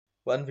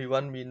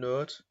1v1 me,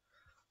 nerd.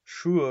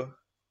 Sure.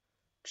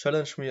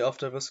 Challenge me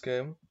after this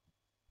game.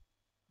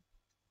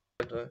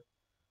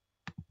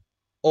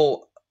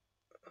 Oh.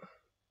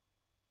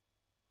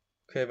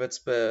 Okay, that's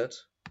bad.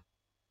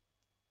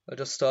 I'll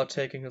just start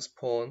taking his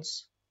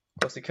pawns.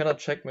 Because he cannot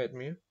checkmate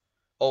me.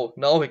 Oh,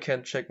 now he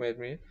can checkmate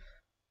me.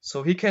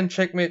 So he can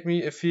checkmate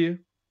me if he...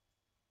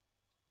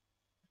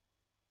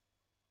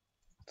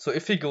 So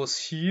if he goes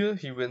here,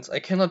 he wins. I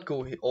cannot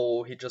go here.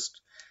 Oh, he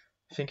just...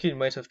 I think he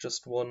might have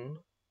just won.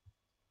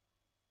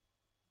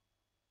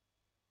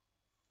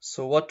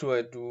 So what do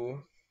I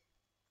do?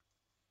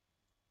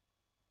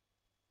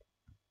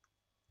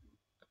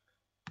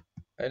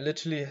 I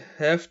literally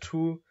have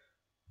to...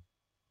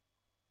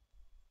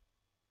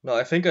 No,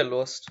 I think I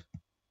lost.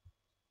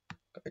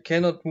 I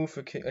cannot move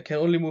the king. I can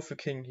only move the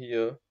king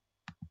here.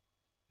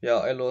 Yeah,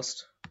 I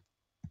lost.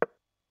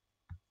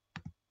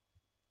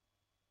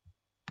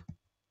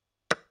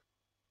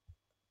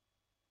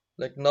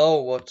 Like now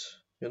what?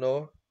 You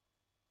know?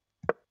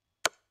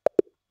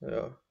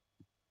 Yeah.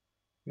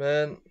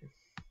 Man.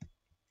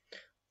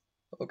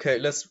 Okay,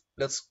 let's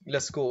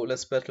go.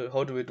 Let's battle.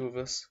 How do we do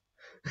this?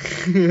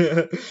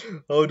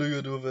 How do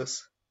you do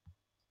this?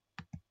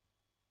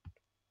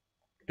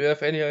 Do you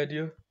have any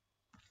idea?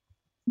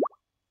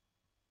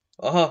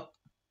 Aha.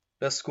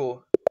 Let's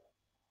go.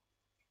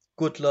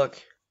 Good luck.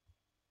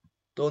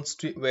 Don't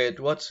stream. Wait,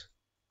 what?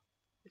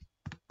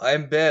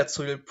 I'm bad,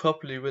 so you'll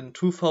probably win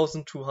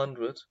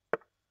 2,200.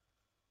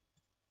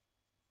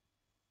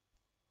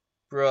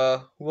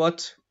 Bruh,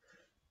 what?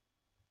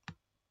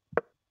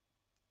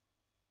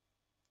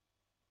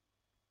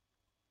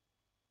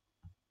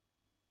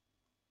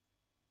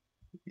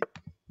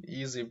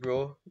 Easy,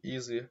 bro.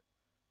 Easy.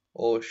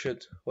 Oh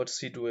shit. What is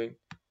he doing?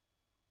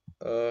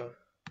 I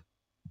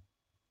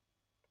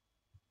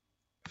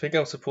think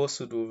I'm supposed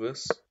to do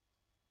this.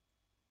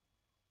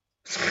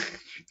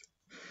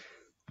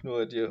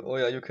 No idea. Oh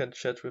yeah, you can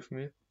chat with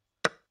me.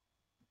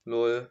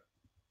 Lol.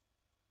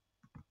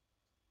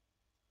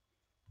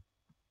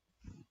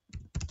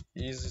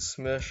 Easy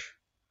smash.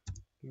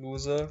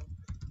 Loser.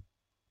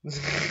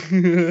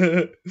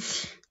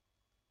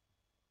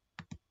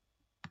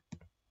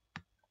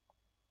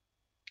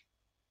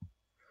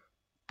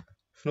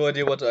 No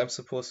idea what I'm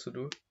supposed to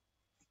do.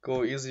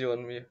 Go easy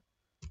on me.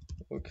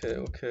 Okay,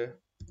 okay.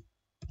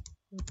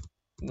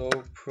 No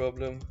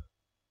problem.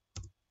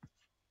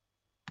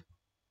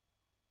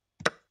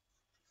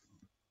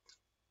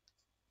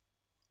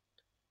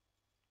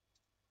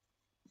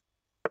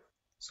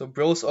 So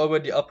bro's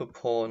already up a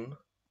pawn.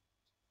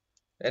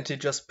 And he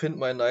just pinned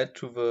my knight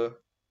to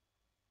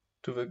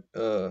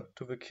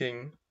the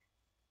king.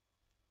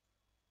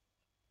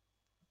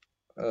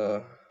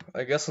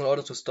 I guess in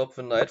order to stop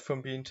the knight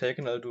from being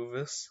taken, I'll do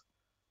this.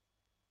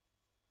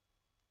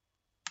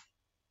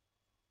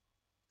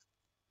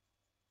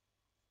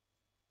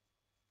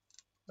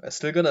 I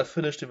still gonna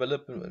finish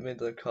development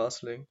and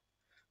castling.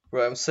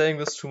 Bro, I'm saying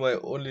this to my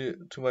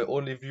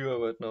only viewer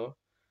right now.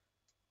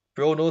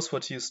 Bro knows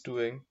what he's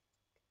doing.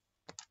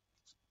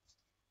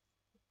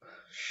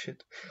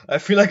 Shit. I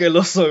feel like I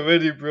lost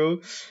already,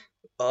 bro.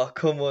 Ah,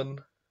 come on.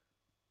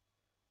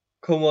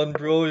 Come on,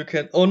 bro, you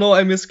can't. Oh no,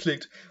 I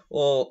misclicked.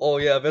 Oh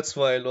yeah, that's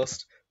why I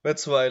lost.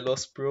 That's why I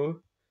lost,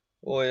 bro.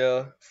 Oh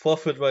yeah,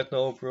 forfeit right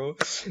now, bro.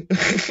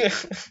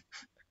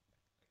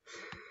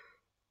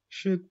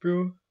 Shit,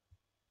 bro.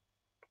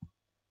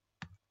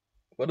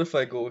 What if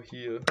I go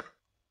here?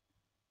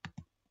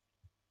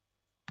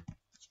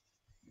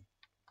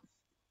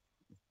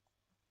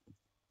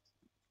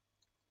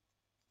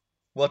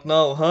 What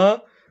now, huh?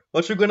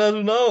 What you gonna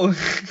do now?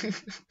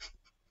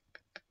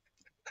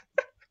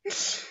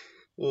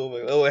 Oh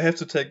my, oh, I have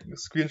to take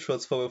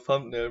screenshots for a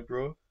thumbnail,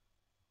 bro.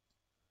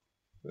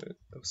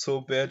 I'm so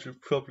bad, you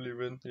probably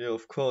win. Yeah,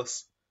 of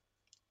course.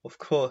 Of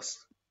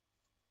course.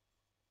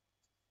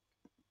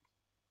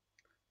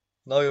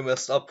 Now you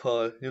messed up,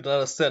 Paul. You don't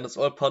understand, it's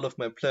all part of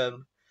my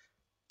plan.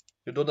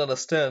 You don't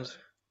understand.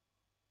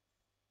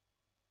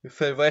 You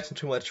fell right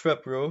into my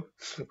trap, bro.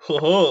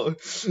 Oh,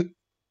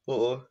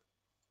 oh.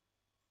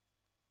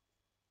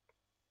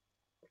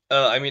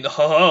 I mean,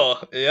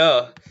 haha,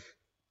 yeah.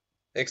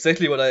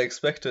 Exactly what I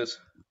expected.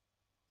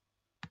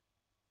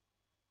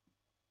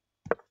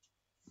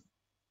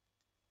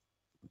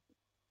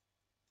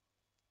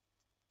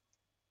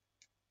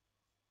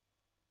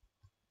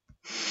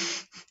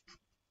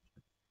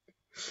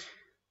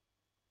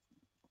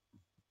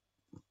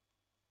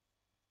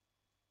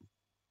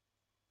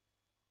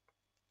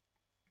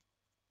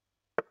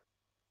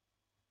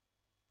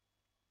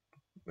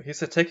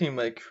 He's attacking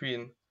my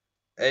queen.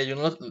 Hey, you're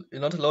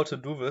not allowed to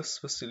do this.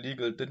 This is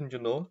illegal, didn't you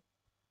know?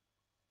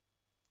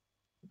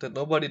 Did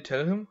nobody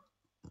tell him?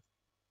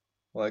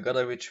 Oh, I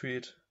gotta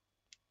retreat.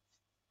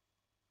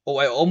 Oh,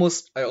 I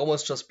almost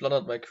just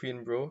blundered my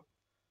queen, bro.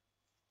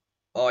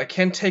 Oh, I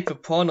can't take the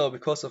pawn now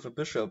because of a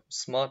bishop.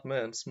 Smart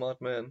man,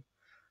 smart man.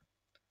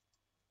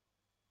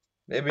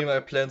 Maybe my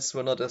plans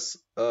were not as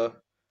well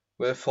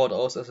thought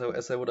out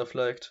as I would have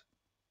liked.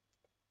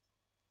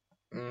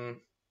 Mm.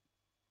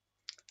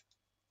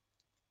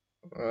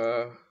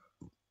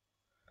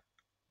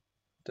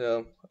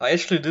 Damn. I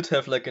actually did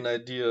have like an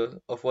idea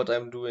of what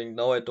I'm doing.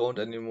 Now I don't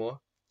anymore.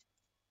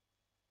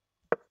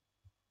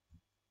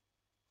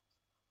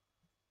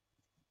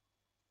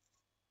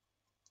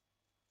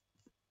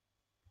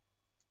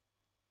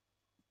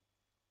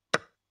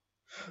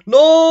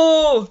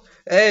 No!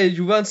 Hey,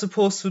 you weren't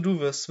supposed to do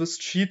this. This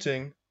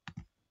cheating.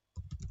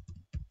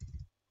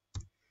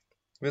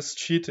 This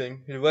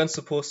cheating. You weren't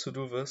supposed to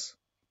do this.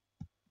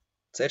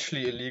 It's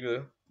actually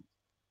illegal.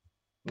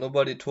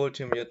 Nobody told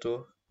him yet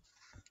though.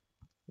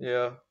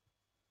 Yeah.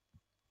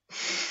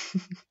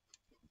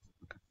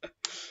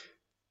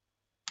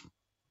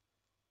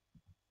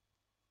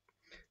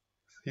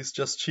 He's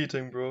just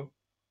cheating, bro.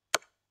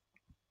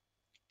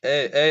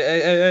 Hey, hey,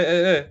 hey, hey, hey,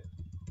 hey, hey.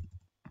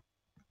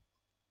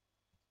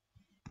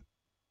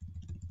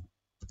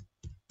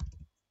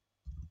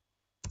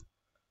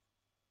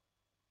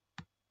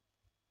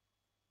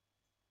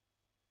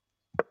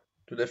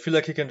 Dude, I feel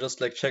like he can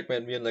just like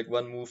checkmate me in like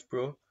one move,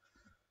 bro.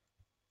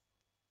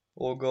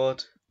 Oh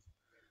god.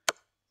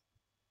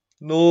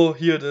 No,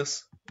 here it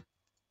is.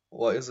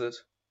 Or is it?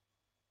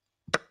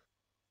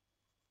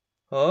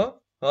 Huh?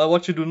 Huh?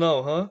 What you do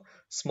now, huh?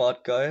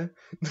 Smart guy.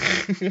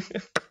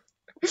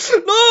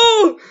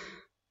 No!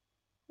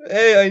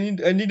 Hey, I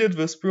needed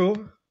this,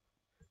 bro.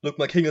 Look,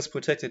 my king is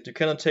protected. You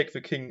cannot take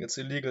the king. It's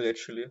illegal,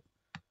 actually.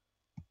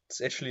 It's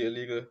actually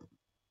illegal.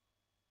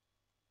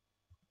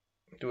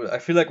 Dude, I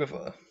feel like with...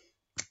 come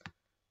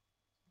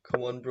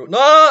on, bro.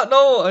 No,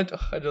 no!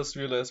 I just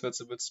realized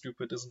that's a bit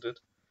stupid, isn't it?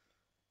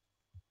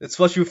 It's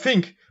what you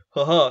think.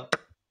 Haha.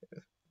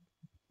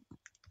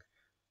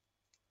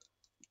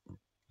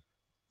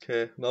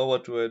 Okay, now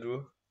what do I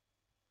do?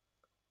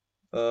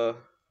 Uh...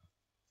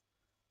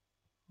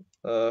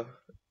 Uh...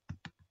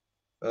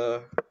 Uh...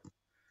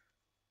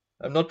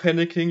 I'm not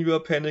panicking, you are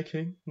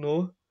panicking.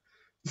 No?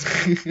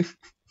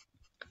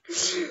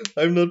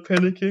 I'm not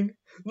panicking.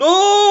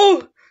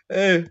 No!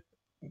 Hey,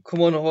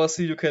 come on,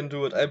 Horsey, you can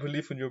do it. I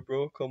believe in you,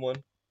 bro. Come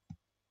on.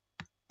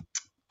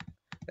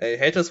 Hey,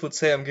 haters would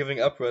say I'm giving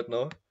up right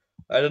now.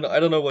 I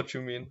don't know what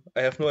you mean.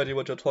 I have no idea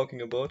what you're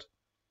talking about.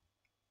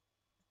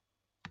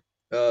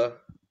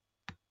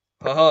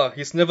 Haha,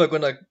 he's never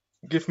gonna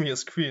give me a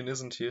screen,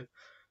 isn't he?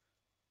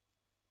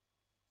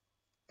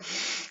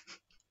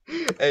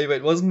 Hey,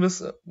 wait, wasn't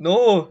this...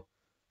 no!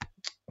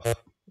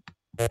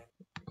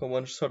 Come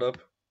on, shut up.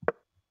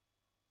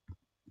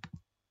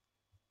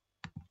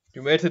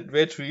 You made it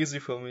way too easy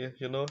for me,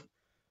 you know?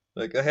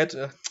 Like, I had...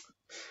 I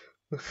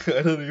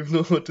don't even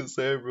know what to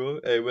say, bro.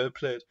 Hey, well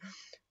played.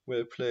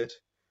 Well played.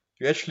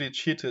 You actually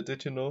cheated,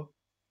 did you know?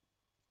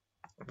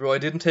 Bro, I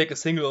didn't take a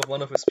single of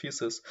one of his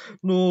pieces.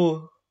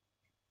 No!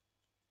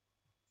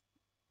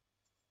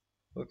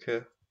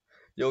 Okay.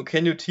 Yo,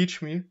 can you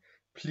teach me?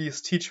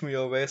 Please teach me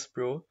your ways,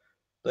 bro.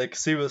 Like,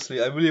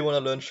 seriously, I really wanna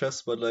learn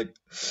chess, but like...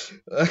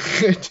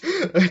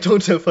 I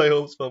don't have high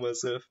hopes for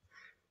myself.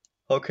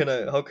 How can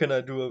I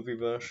do a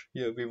revanche?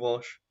 Here,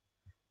 revanche.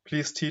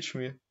 Please teach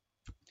me.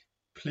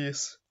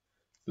 Please.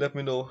 Let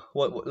me know.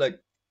 What like...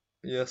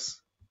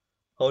 yes.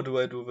 How do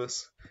I do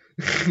this?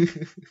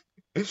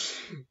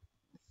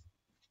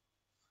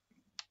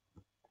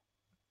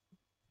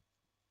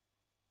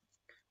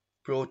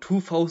 Bro,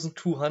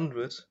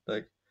 2200?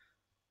 Like,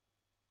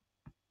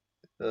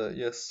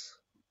 yes.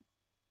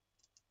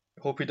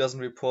 Hope he doesn't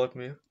report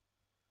me.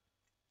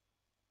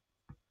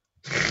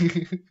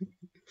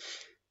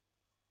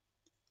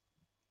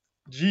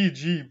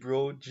 GG,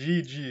 bro.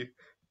 GG.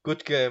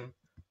 Good game.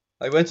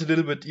 I went a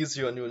little bit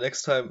easier on you.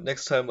 Next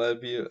time I'll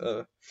be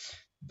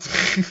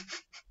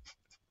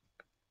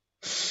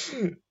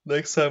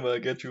next time I'll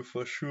get you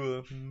for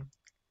sure.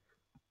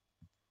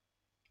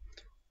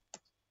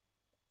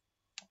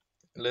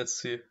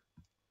 Let's see.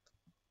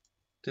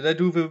 Did I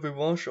do the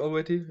revanche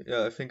already?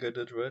 Yeah, I think I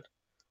did, right?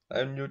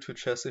 I'm new to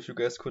chess if you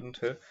guys couldn't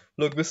tell.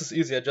 Look, this is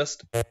easy.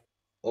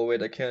 Oh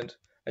wait, I can't.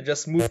 I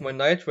just move my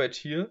knight right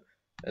here,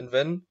 and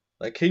then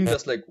my king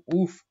just like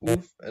oof,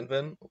 oof, and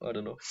then I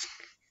don't know.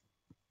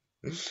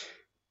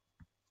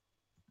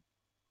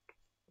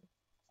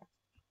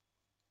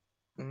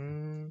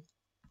 Mm.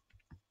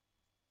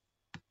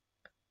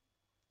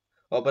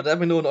 Oh, but let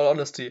me know in all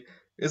honesty,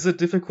 is it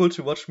difficult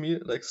to watch me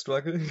like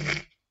struggle?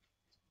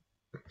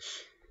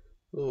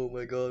 Oh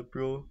my god,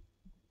 bro.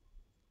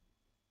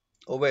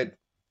 Oh wait.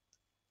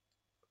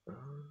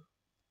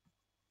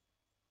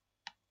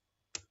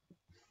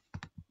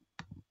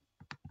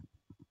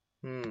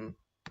 Hmm.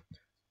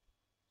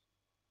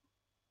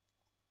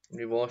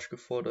 Revanche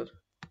gefordert.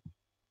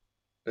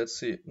 Let's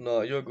see.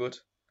 No, you're good.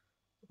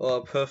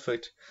 Oh,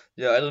 perfect.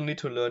 Yeah, I don't need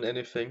to learn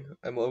anything.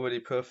 I'm already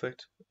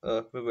perfect.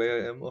 The way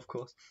I am, of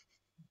course.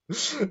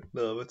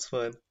 No, that's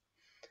fine.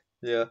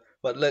 Yeah,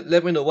 but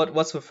let me know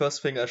what's the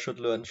first thing I should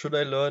learn. Should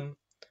I learn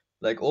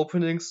like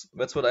openings?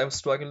 That's what I'm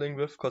struggling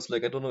with, cause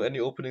like I don't know any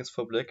openings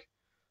for black.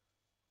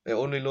 I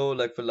only know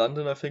like the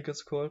London, I think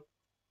it's called.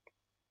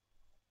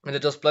 And I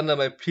just blunder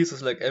my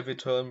pieces like every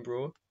turn,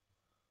 bro.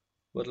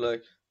 But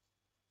like,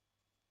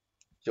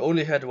 you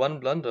only had one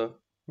blunder.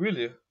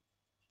 Really?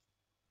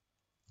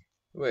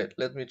 Wait,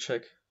 let me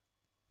check.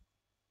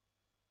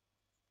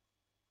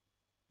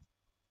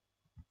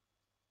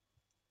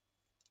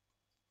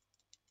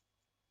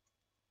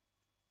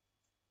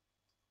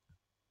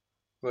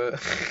 Well,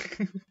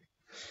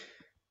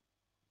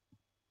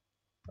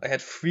 I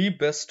had 3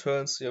 best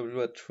turns, yeah, we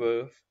were at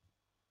 12.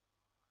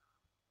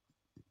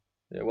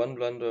 Yeah, 1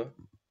 blunder.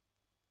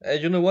 Hey,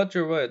 you know what?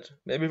 You're right.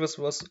 Maybe this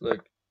was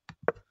like...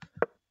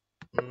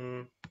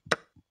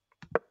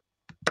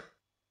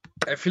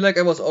 I feel like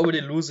I was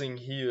already losing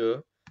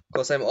here,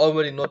 because I'm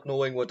already not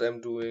knowing what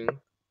I'm doing.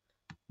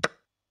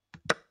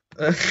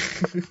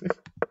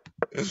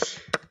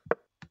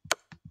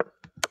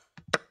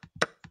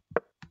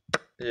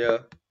 Yeah.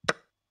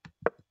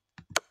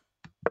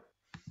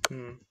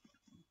 Hmm.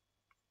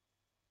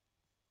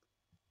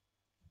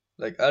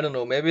 Like, I don't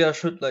know, maybe I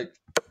should like...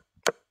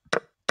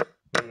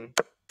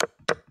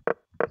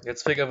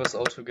 Let's figure this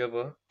out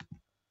together.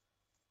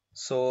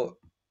 So,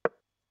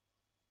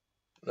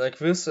 like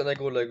this, and I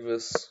go like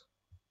this.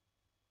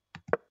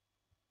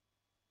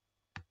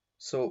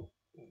 So,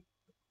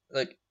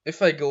 like,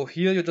 if I go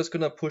here, you're just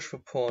gonna push the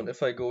pawn.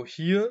 If I go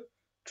here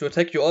to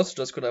attack, you're also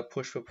just gonna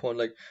push the pawn.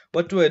 Like,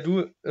 what do I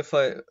do if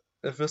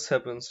this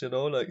happens, you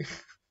know? Like,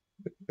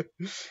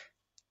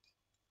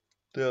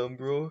 damn,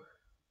 bro.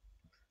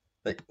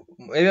 Like,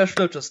 maybe I should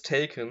have just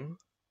taken.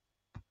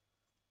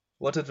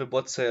 What did the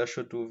bot say I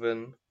should do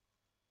then?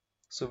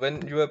 So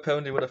then you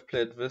apparently would have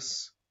played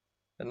this.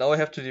 And now I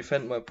have to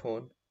defend my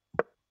pawn.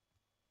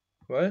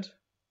 Right?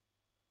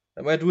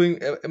 Am I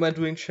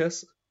doing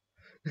chess?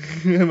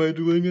 Am I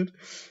doing it?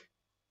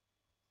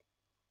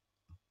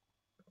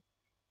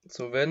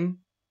 So then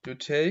you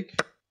take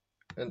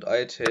and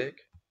I take,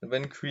 and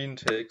then queen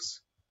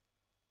takes.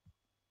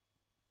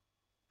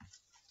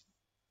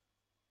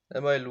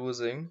 Am I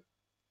losing?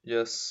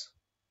 Yes.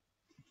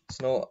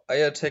 So now I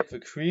attack the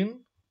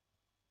queen.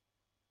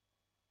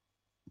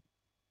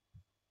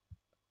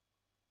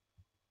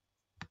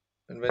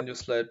 And then you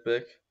slide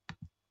back.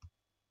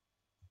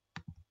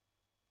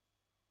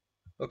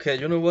 Okay,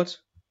 you know what?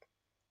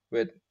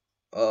 Wait.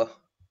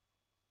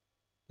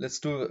 Let's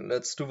do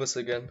this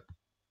again.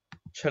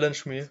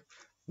 Challenge me.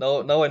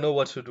 Now I know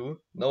what to do.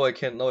 Now I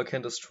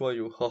can destroy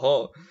you.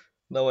 Haha.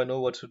 Now I know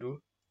what to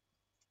do.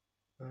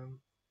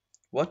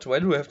 What? Why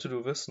do I have to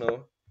do this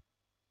now?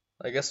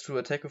 I guess to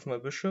attack with my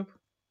bishop.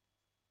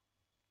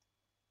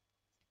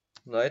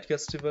 Knight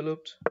gets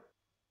developed.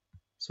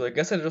 So I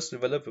guess I just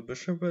develop a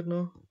bishop right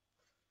now.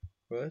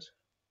 Right?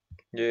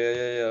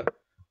 Yeah.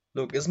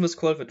 Look, isn't this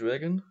called the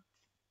dragon?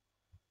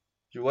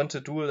 You want to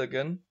duel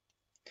again?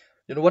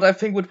 You know what I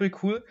think would be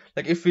cool?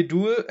 Like if we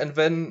duel and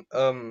then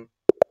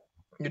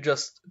you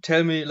just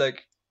tell me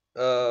like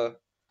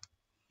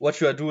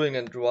what you are doing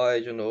and why,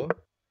 you know?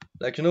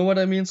 Like you know what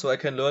I mean? So I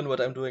can learn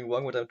what I'm doing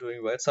wrong, what I'm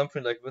doing right.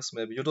 Something like this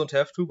maybe. You don't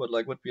have to, but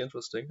like would be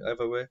interesting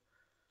either way.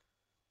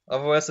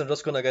 Otherwise I'm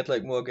just gonna get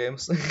like more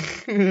games.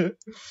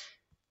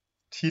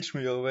 Teach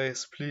me your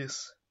ways,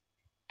 please.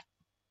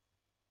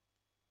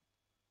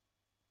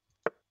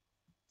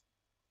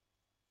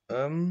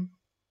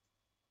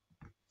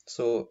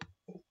 So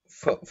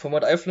from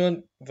what I've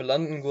learned, the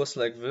London goes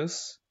like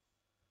this.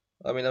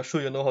 I mean, I'm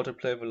sure you know how to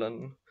play the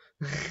London.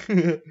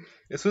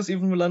 Is this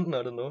even the London?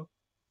 I don't know.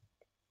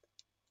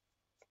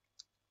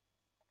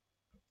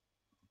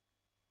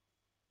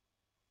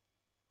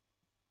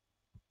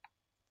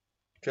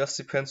 Just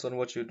depends on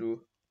what you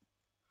do.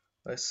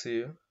 I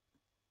see.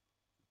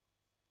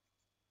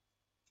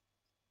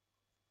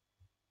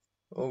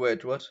 Oh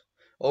wait, what?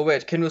 Oh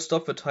wait, can you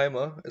stop the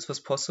timer? Is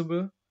this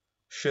possible?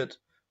 Shit.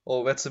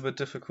 Oh, that's a bit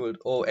difficult.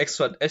 Oh,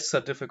 extra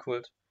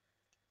difficult.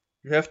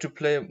 You have to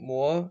play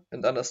more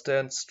and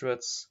understand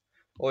strats.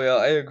 Oh yeah,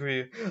 I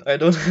agree. I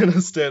don't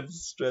understand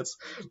strats.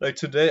 Like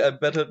today I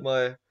battled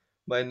my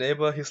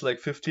neighbor, he's like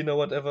 15 or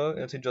whatever,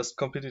 and he just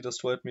completely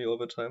destroyed me all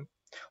the time.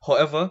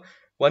 However,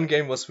 one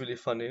game was really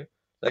funny.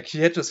 Like he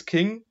had his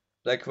king,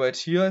 like right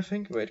here I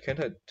think. Wait, can't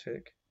I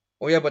take?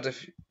 Oh yeah, but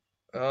if...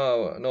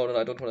 Oh, no,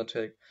 I don't wanna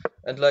take.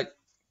 And like,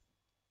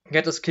 he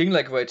had his king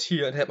like right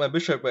here and had my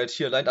bishop right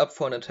here lined up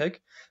for an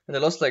attack, and I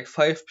lost like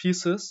 5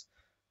 pieces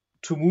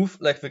to move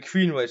like the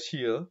queen right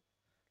here.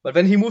 But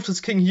then he moved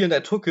his king here and I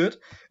took it,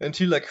 and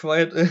he like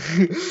cried,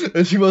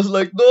 and he was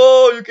like,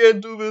 "No, you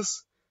can't do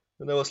this."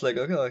 And I was like,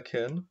 "Okay, I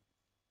can."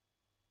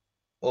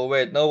 Oh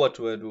wait, now what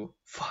do I do?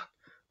 Fuck,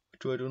 what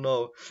do I do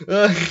now?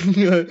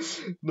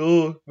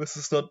 No, this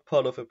is not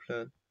part of a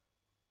plan.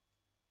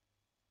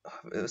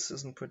 This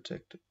isn't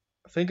protected.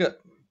 I think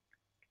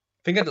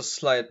I just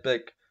slide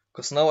back,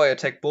 cause now I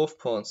attack both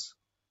pawns.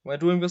 Am I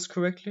doing this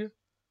correctly?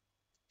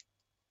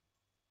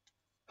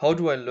 How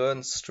do I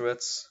learn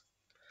strats?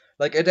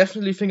 Like, I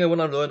definitely think I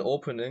wanna learn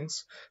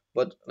openings,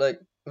 but like,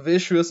 the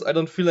issue is I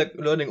don't feel like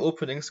learning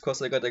openings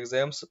because I got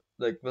exams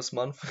like this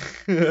month.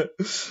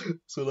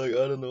 So like,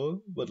 I don't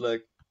know, but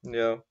like,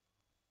 yeah.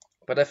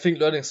 But I think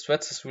learning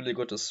strats is really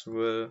good as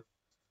well.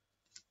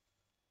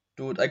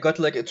 Dude, I got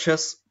like a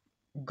chess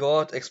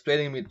god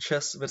explaining me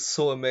chess. That's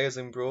so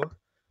amazing, bro.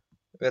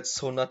 That's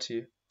so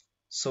nutty.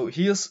 So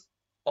here's...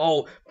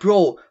 Oh,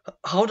 bro,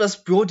 how does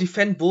bro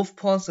defend both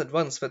pawns at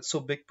once? That's so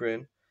big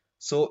brain.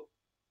 So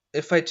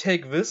if I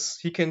take this,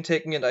 he can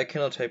take me and I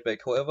cannot take back.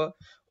 However,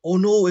 oh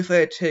no, if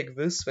I take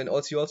this, then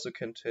also you also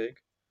can take.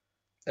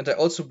 And I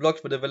also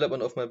blocked the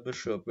development of my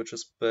bishop, which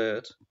is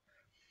bad.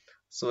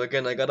 So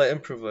again, I gotta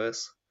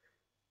improvise.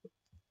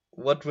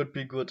 What would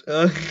be good?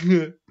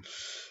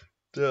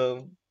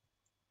 Damn.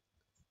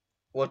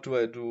 What do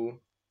I do?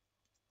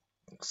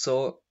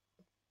 So,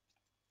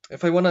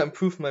 if I wanna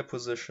improve my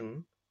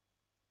position,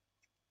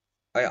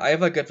 I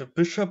either get the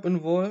bishop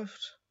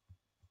involved.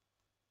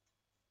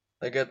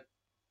 I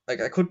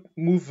could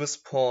move this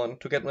pawn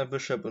to get my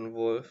bishop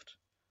involved.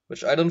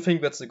 Which I don't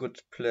think that's a good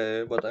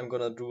play, but I'm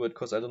gonna do it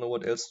because I don't know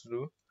what else to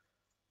do.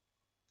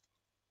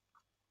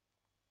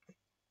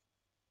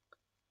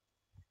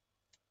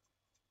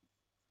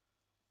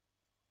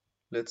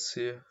 Let's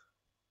see.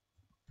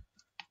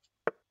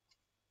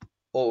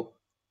 Oh.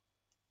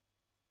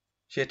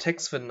 He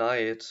attacks the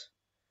knight.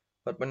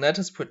 But my knight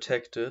is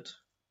protected.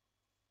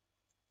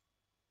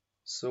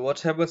 So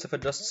what happens if I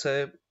just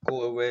say,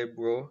 go away,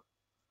 bro?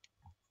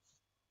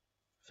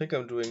 I think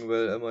I'm doing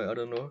well, am I? I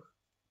don't know.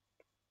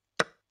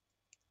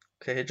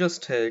 Okay, he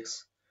just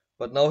takes.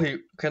 But now I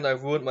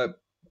ruined my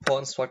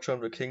pawn structure on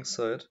the king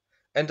side.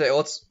 And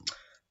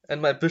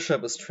my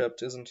bishop is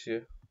trapped, isn't he?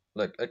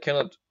 Like, I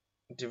cannot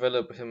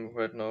develop him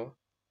right now.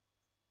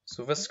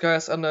 So this guy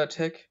is under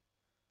attack.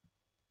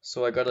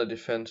 So I gotta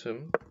defend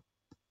him,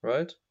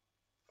 right?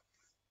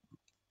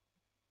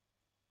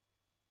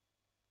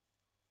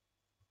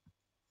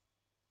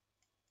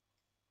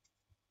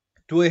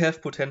 Do I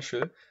have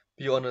potential?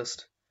 Be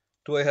honest.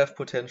 Do I have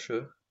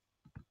potential?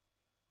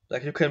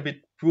 Like, you can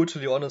be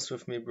brutally honest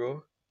with me,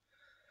 bro.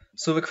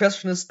 So the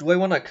question is, do I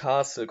want a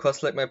castle?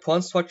 Cause like my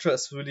pawn structure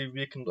is really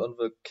weakened on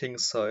the king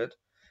side.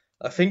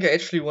 I think I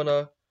actually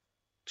wanna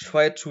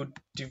try to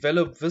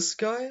develop this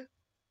guy.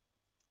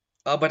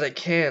 Ah, but I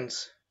can't.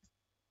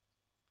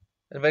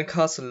 And then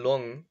castle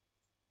long.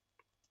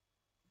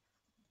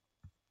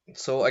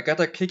 So I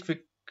gotta kick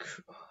the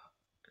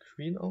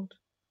queen out?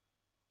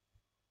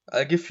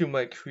 I'll give you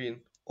my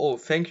queen. Oh,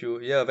 thank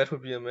you. Yeah, that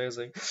would be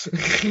amazing.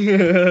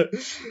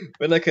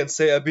 When I can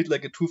say I beat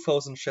like a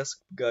 2000 chess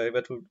guy,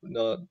 that would...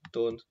 No,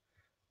 don't.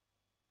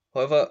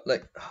 However,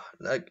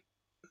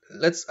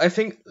 I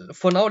think,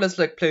 for now, let's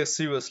like play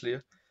seriously.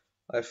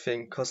 I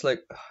think, cause like,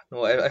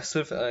 no, I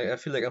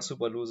feel like I'm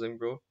super losing,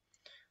 bro.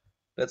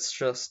 Let's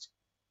just,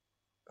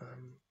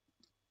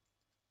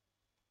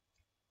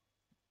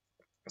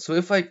 so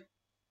if I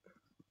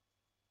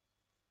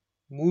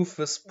move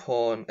this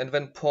pawn, and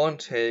then pawn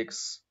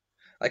takes,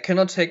 I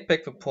cannot take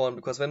back the pawn,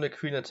 because then the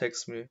queen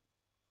attacks me.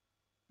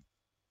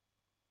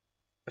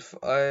 If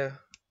I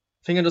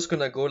think I'm just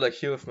gonna go like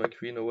here with my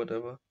queen or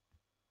whatever.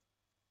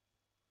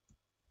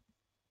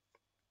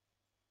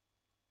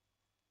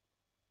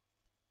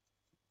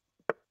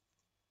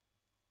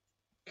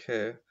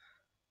 Okay,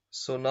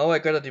 so now I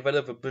gotta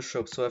develop a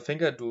bishop, so I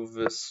think I do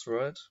this,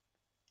 right?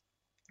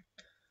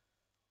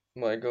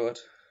 My god.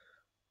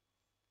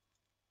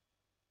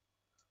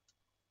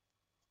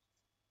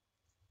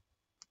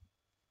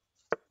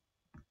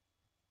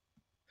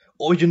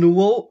 Oh, you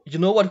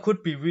know what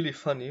could be really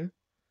funny?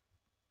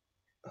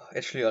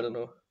 Actually, I don't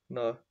know.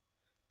 No.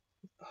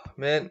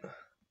 Man.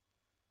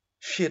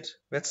 Shit,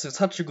 that's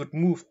such a good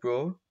move,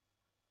 bro.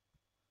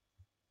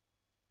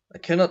 I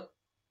cannot,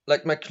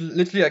 like,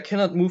 literally, I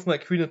cannot move my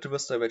queen into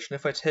this direction.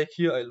 If I take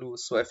here, I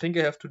lose. So I think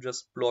I have to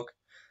just block.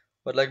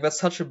 But, like,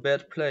 that's such a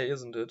bad play,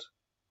 isn't it?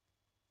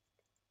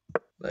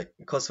 Like,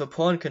 because the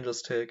pawn can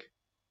just take.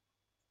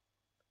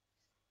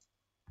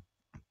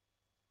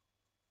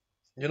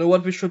 You know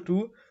what we should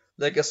do?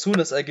 Like, as soon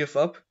as I give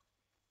up,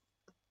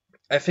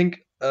 I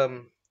think,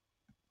 oh,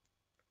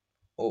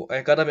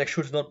 I gotta make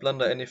sure to not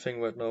blunder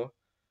anything right now.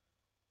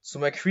 So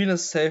my queen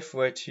is safe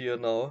right here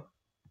now.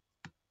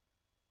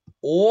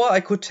 Or I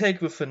could take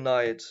with the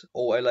knight.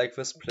 Oh, I like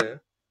this play.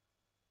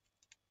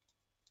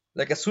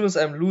 Like, as soon as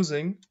I'm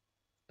losing,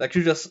 like,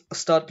 you just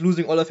start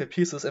losing all of your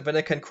pieces, and then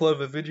I can call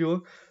the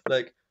video,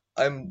 like,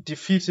 I'm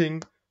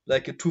defeating,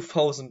 like, a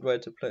 2000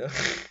 rated player.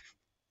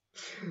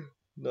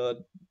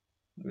 No,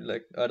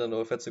 like, I don't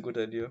know if that's a good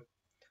idea.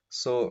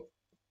 So,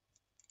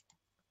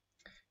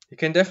 he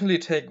can definitely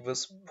take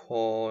this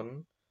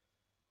pawn.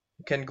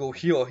 He can go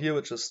here or here,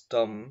 which is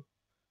dumb.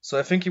 So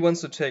I think he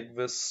wants to take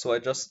this, so I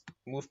just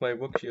move my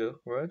rook here,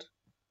 right?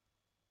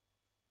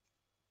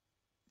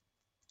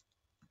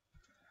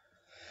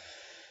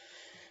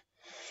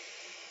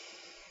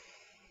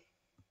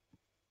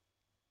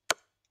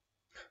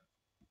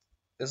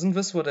 Isn't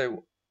this what I...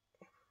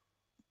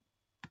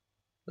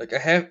 Like, I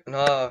have...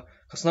 Nah,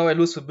 because now I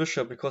lose the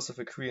bishop because of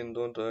a queen,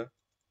 don't I?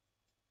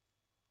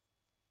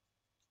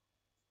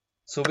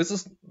 So this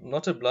is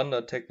not a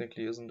blunder,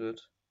 technically, isn't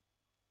it?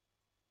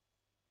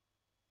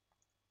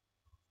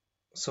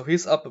 So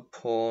he's up a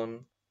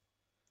pawn.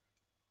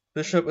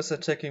 Bishop is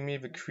attacking me,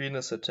 the queen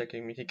is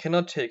attacking me. He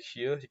cannot take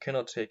here, he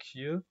cannot take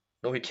here.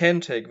 No, he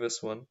can take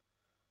this one.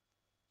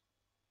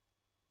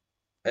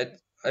 I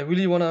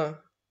really wanna...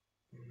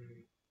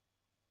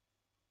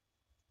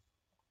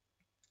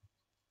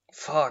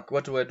 Fuck,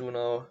 what do I do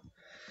now?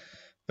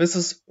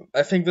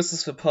 I think this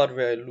is the part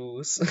where I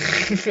lose.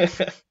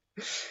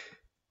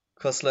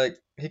 Cause like,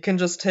 he can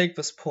just take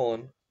this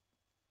pawn.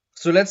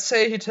 So let's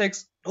say he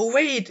takes. Oh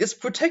wait, it's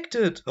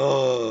protected.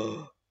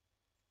 Oh,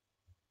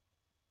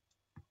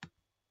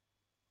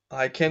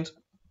 I can't.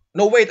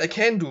 No wait, I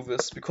can do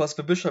this because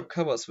the bishop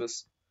covers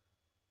this.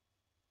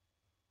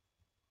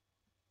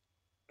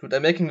 Dude,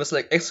 I'm making this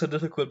like extra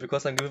difficult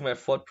because I'm giving my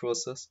thought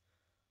process.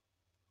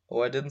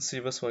 Oh, I didn't see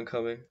this one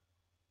coming.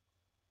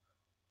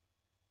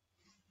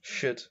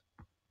 Shit.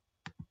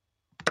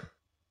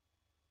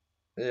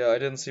 Yeah, I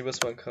didn't see this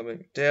one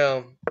coming.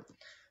 Damn.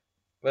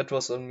 That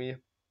was on me.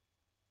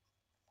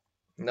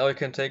 Now I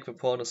can take the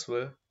pawn as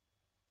well.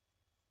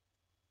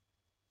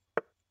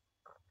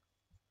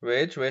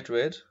 Wait.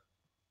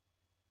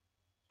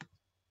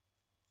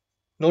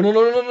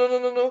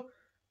 No.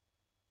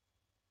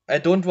 I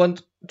don't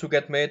want to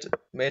get mated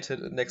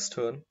next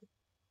turn.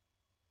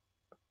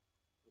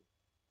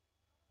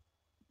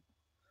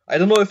 I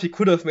don't know if he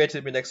could have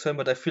mated me next turn,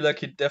 but I feel like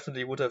he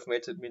definitely would have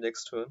mated me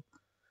next turn.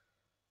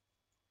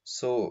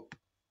 So,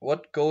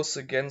 what goes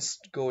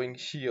against going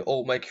here?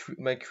 Oh, my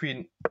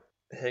queen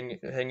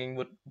hanging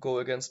would go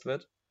against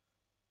that.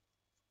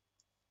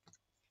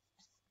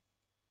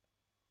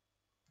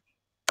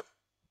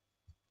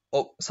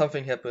 Oh,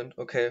 something happened.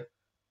 Okay.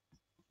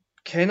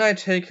 Can I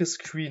take his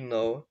queen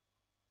now?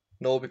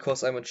 No,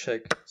 because I'm a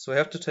check. So I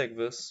have to take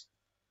this.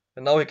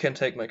 And now he can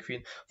take my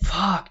queen.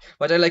 Fuck!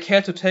 But I like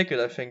had to take it,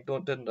 I think,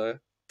 didn't I?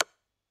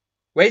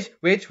 Wait.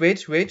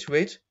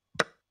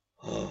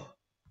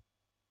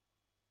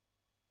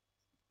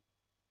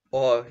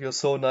 Oh, you're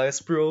so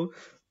nice, bro.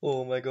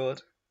 Oh my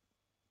god.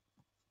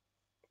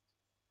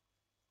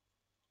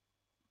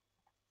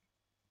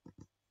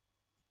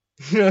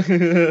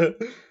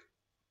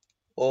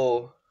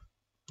 Oh.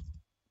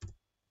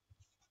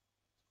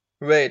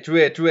 Wait.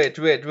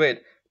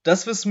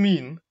 Does this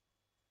mean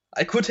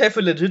I could have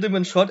a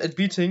legitimate shot at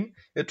beating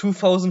a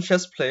 2000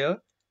 chess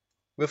player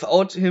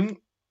without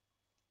him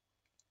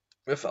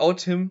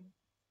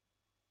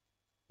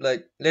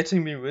like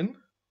letting me win?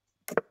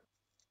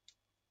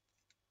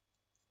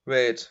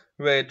 Wait.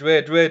 I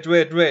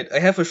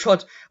have a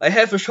shot.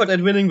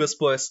 At winning this,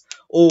 boys.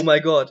 Oh my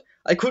god.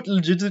 I could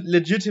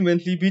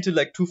legitimately beat a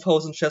like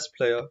 2000 chess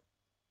player.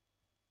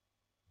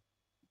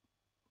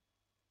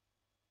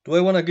 Do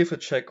I wanna give a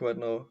check right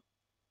now?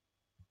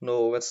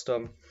 No, that's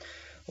dumb.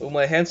 Oh,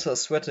 my hands are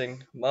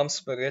sweating. Mom's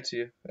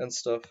spaghetti and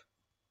stuff.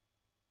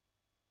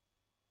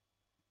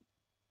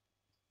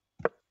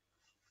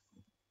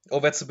 Oh,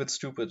 that's a bit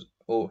stupid.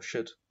 Oh,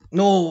 shit.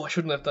 No, I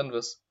shouldn't have done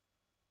this.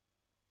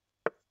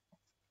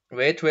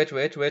 Wait.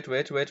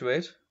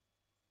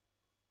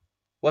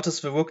 What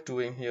is the rook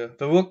doing here?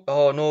 The rook.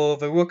 Oh no,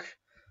 the rook.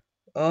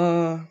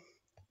 Uh.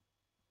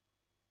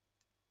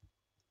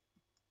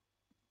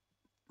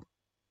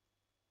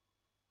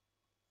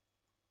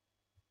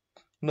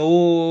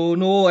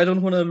 No, I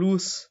don't wanna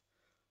lose.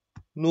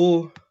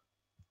 No.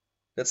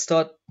 Let's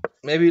start.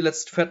 Maybe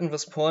let's threaten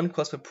this pawn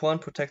because the pawn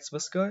protects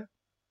this guy.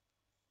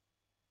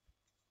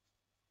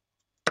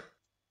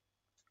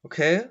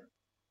 Okay.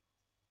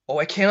 Oh,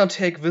 I cannot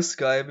take this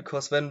guy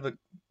because then the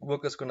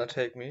rook is gonna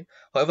take me.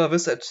 However,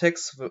 this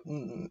attacks the.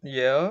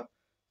 Yeah.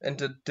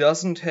 And it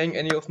doesn't hang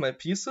any of my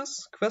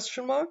pieces?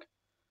 Question mark?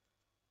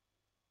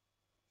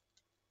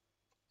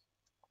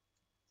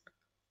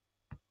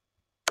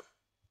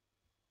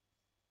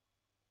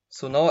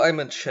 So now I'm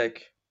in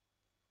check.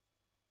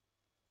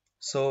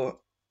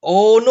 So.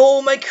 Oh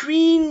no, my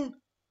queen!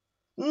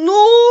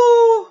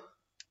 No!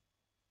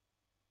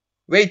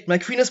 Wait, my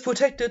queen is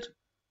protected.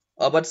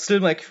 But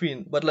still my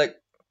queen. But like.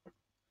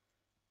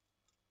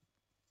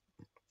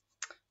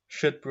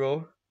 Shit,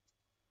 bro.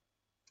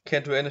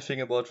 Can't do anything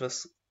about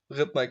this.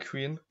 Rip my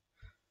queen.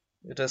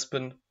 It has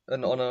been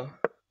an honor.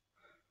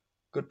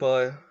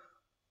 Goodbye.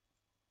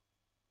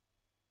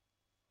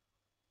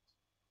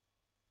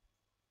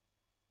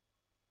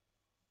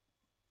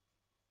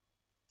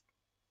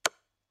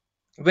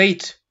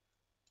 Wait!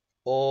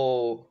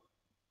 Oh.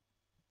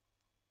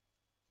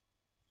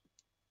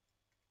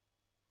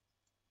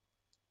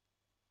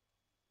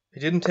 He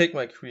didn't take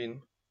my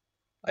queen.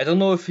 I don't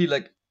know if he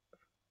like.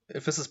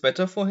 If this is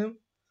better for him.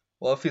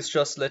 Or if he's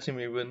just letting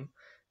me win.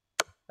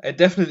 I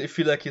definitely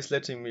feel like he's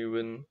letting me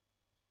win.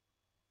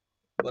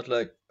 But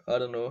like, I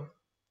don't know.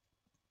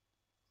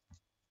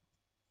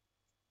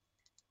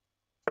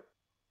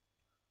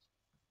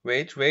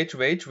 Wait.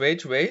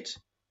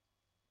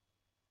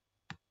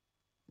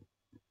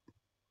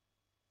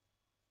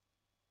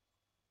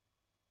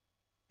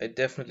 I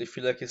definitely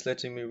feel like he's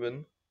letting me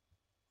win.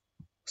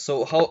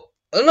 So how?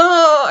 Oh,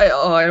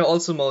 no! I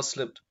also mouse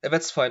slipped.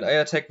 That's fine. I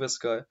attack this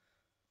guy.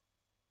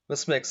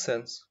 This makes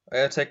sense. I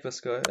attack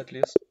this guy at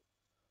least.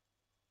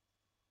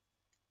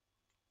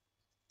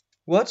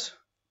 What?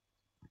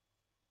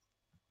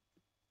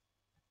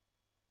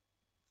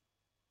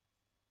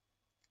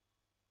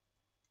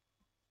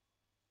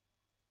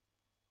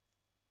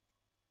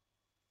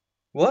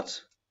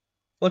 What?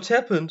 What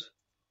happened?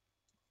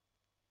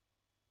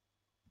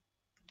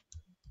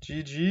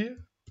 GG?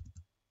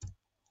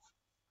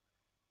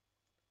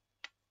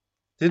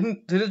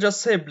 Did it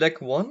just say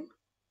black won?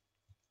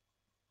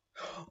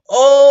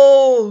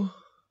 Oh!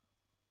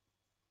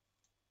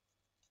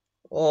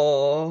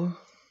 Oh.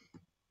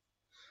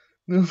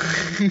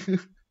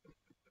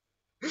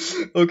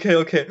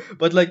 Okay,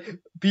 but like,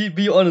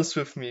 be honest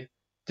with me.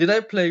 Did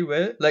I play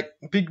well? Like,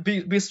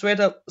 be straight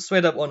up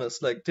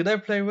honest. Like, did I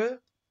play well?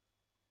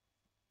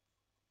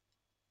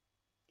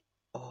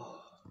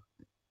 Oh,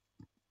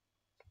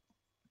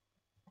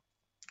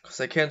 cause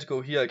I can't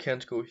go here. I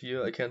can't go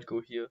here. I can't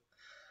go here.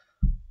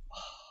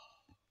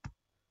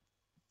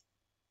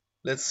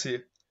 Let's see.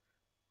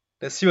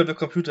 Let's see what the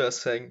computer is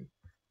saying.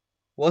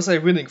 Was I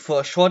winning for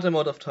a short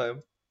amount of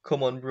time?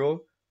 Come on,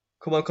 bro.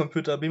 Come on,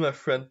 computer, be my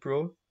friend,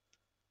 bro.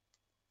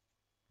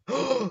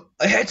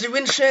 I had the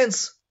win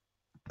chance.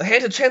 I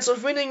had a chance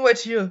of winning right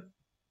here.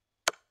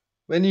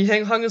 When he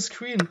hung his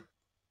queen.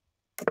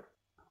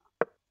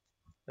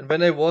 And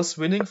when I was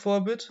winning for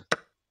a bit.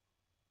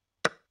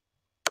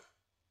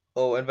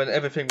 Oh, and when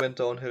everything went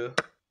downhill.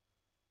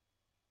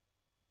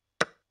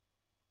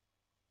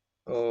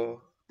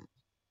 Oh.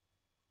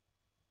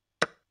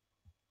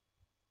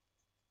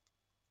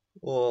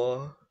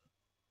 Oh.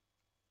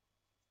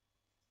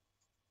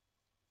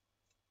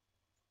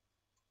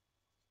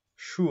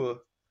 Sure.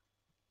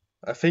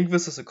 I think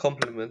this is a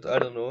compliment. I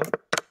don't know.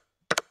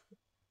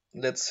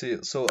 Let's see.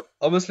 So,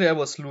 obviously I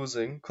was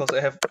losing, because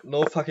I have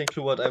no fucking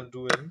clue what I'm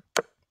doing.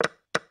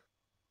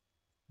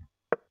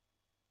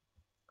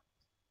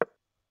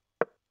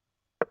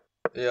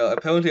 Yeah,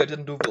 apparently I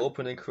didn't do the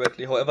opening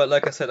correctly. However,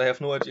 like I said, I have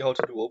no idea how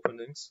to do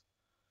openings.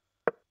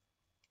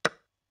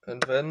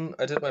 And then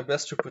I did my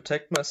best to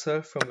protect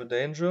myself from the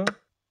danger.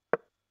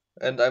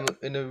 And I'm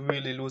in a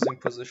really losing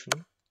position.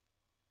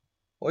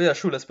 Oh yeah,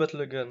 sure, let's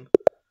battle again.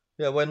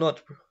 Yeah, why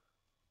not?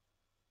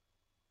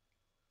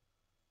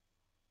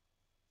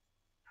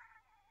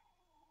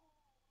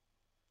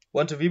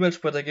 Want a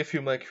rematch, but I give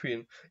you my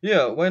queen.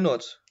 Yeah, why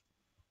not?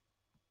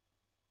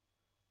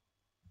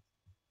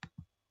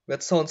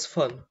 That sounds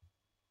fun.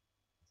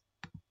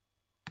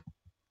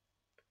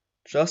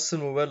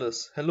 Justin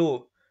Morales.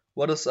 Hello,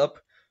 what is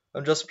up?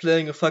 I'm just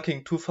playing a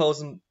fucking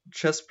 2000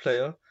 chess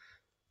player.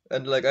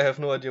 And like, I have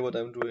no idea what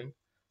I'm doing.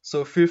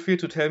 So feel free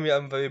to tell me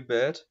I'm very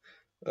bad.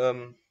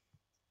 You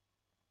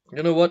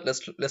know what?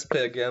 Let's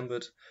play a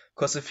gambit.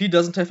 Cause if he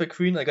doesn't have a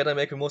queen, I gotta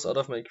make the most out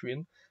of my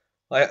queen.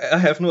 I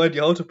have no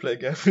idea how to play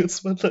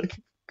gambits, but like,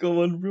 come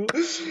on, bro.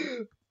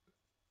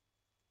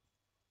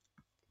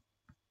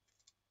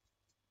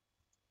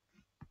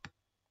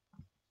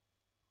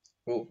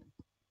 Oh,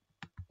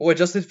 oh, I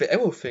just did the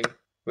arrow thing.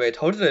 Wait,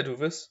 how did I do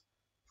this?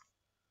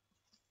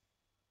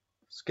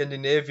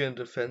 Scandinavian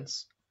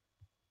defense.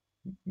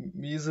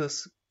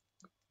 Mises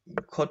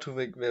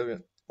Kotovic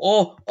variant.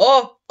 Oh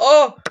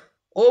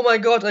my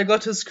god, I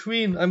got his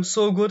queen. I'm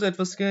so good at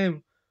this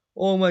game.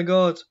 Oh my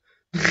god.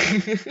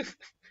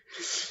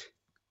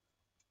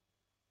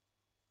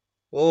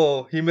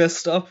 Oh, he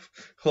messed up.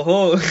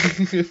 Oh.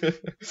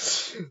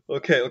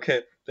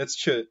 Okay, let's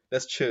chill.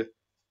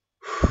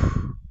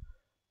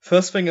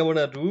 First thing I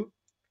wanna do,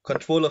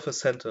 control of the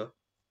center.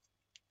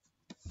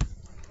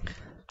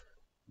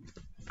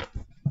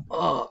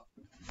 Oh,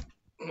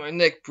 my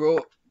neck, bro.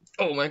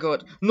 Oh my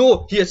god.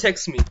 No, he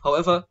attacks me.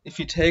 However, if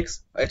he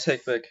takes, I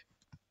take back.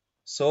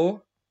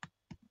 So,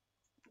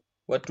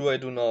 what do I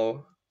do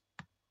now?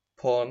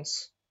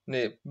 Pawns.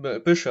 Nee,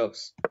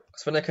 bishops.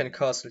 Because then I can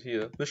castle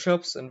here.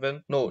 Bishops and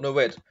then... No,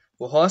 wait.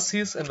 The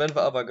horses and then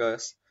the other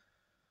guys.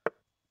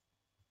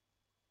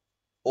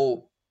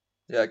 Oh.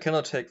 Yeah, I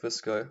cannot take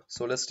this guy.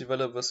 So let's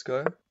develop this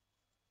guy.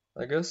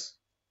 I guess.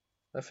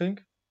 I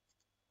think.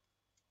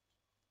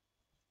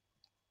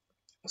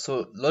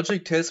 So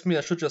logic tells me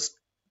I should just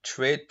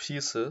trade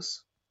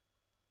pieces.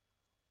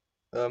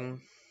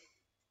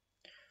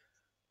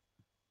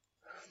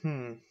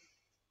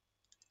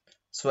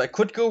 So I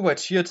could go right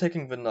here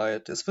taking the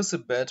knight. Is this a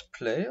bad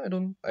play? I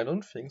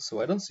don't think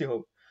so. I don't see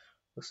how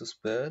this is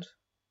bad.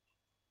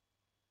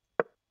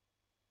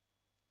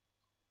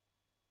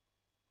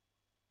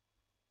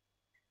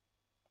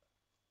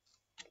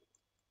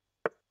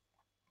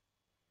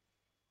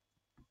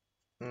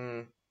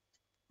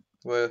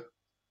 Well,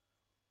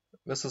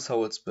 this is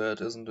how it's bad,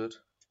 isn't it?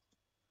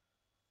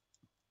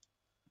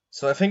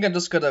 So I think I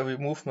just gotta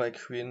remove my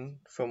queen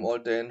from all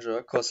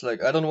danger, cause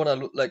like I don't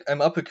wanna like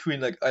I'm up a queen,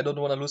 like I don't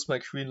wanna lose my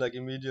queen like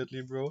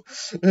immediately, bro.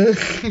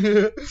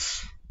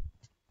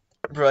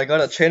 Bro, I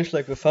gotta change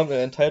like the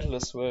thumbnail and title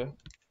as well.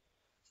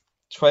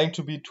 Trying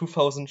to be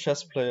 2000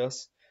 chess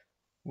players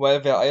while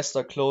their eyes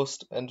are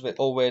closed and they...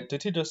 Oh wait,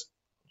 did he just...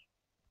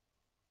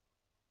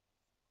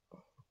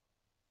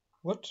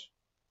 What?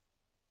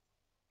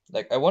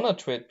 Like I wanna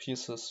trade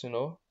pieces, you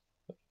know?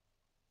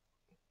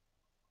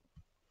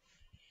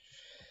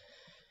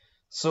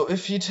 So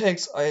if he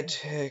takes, I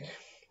take...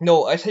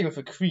 No, I take with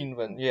a queen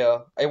then, yeah.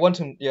 I want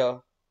him, yeah.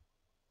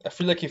 I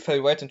feel like he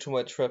fell right into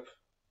my trap.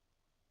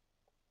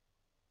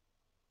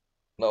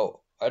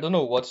 No, I don't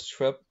know what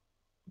trap,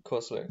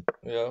 because like,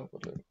 yeah,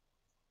 but like...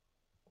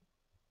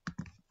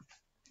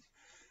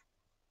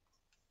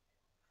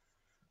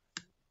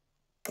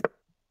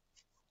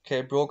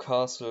 Okay, bro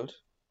castled.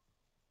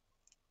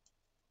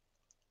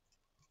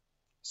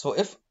 So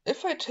if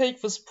I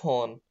take this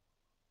pawn,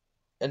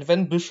 And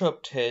when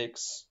bishop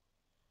takes,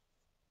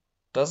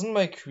 doesn't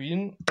my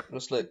queen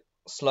just like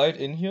slide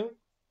in here?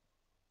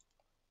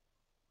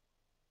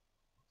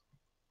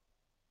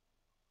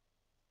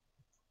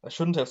 I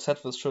shouldn't have said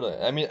this, should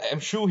I? I mean, I'm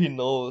sure he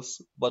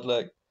knows, but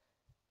like...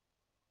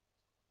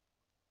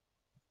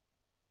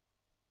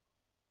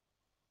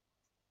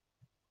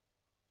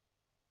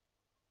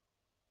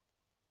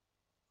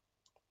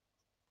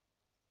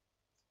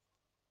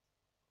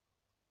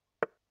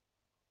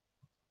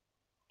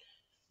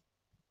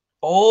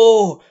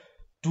 Oh!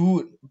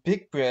 Dude,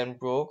 big brain,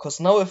 bro. Cause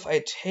now if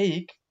I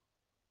take...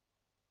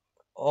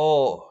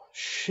 Oh,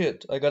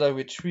 shit. I gotta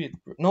retreat.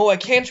 No, I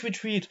can't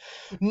retreat.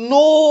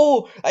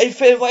 No! I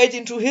fell right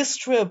into his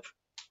trap.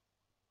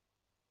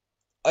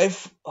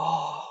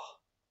 Oh.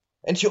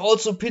 And he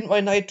also pinned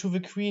my knight to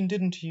the queen,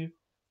 didn't he?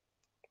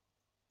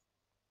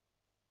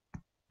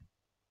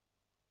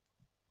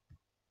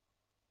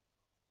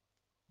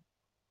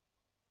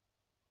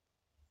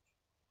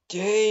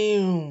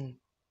 Damn.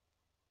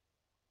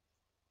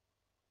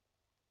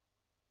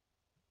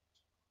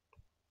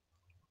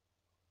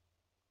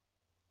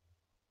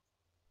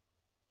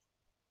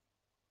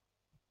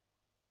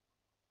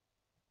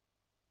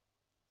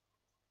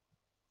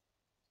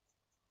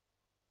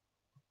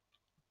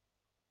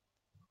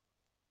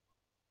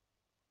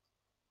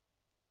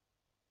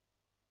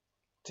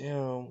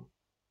 Damn.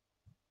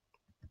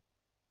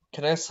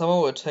 Can I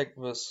somehow attack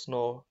this?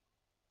 No.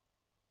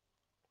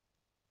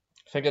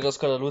 I think I just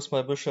gotta lose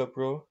my bishop,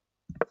 bro.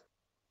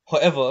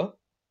 However,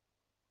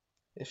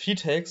 if he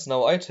takes,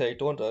 now I take,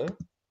 don't I?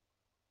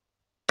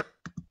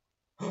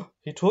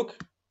 He took?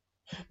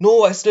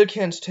 No, I still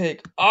can't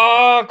take.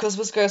 Ah, cause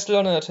this guy's still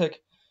on an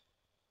attack.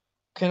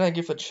 Can I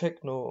give a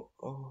check? No.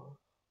 Oh.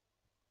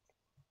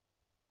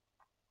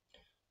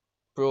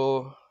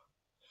 Bro.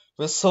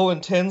 This is so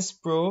intense,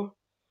 bro.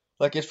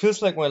 Like, it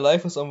feels like my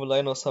life is on the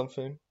line or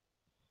something.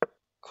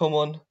 Come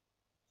on.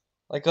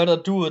 I gotta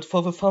do it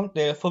for the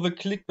thumbnail, for the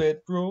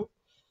clickbait, bro.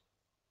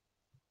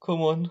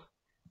 Come on.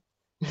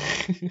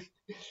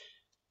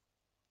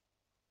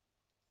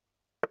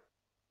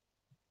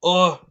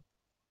 Oh!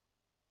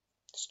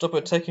 Stop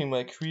attacking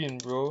my queen,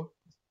 bro.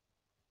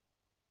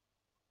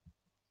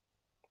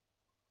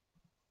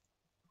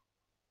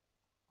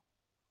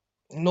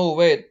 No,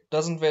 wait.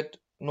 Doesn't that...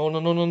 No, no,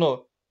 no, no,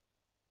 no.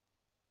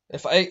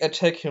 If I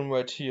attack him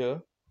right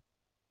here,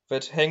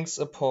 that hangs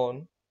a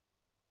pawn.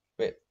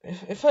 Wait,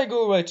 if I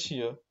go right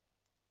here...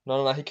 No,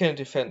 no, no, he can't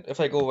defend. If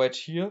I go right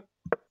here,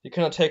 he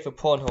cannot take the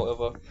pawn,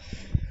 however.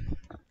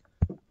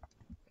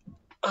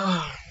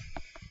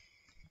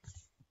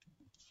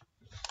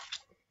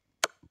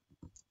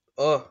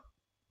 Oh,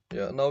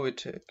 yeah, now we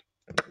take.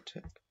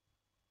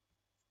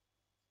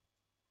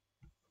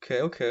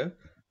 Okay, okay. I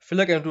feel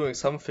like I'm doing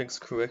some things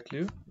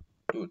correctly.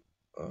 Dude.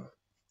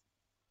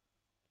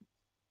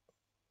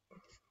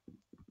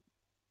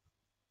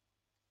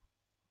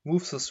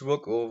 Moves this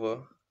rook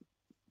over.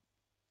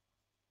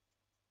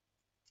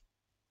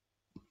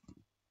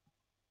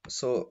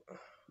 So,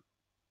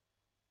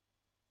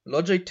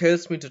 logic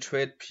tells me to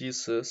trade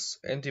pieces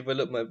and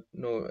develop my...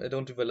 No, I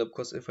don't develop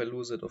because if I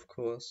lose it, of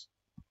course.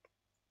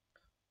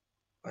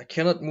 I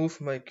cannot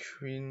move my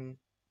queen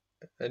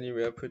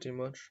anywhere pretty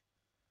much.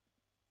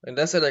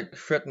 Unless I like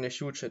threaten a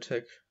huge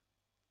attack.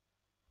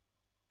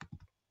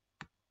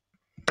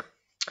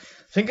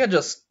 I think I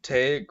just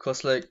take,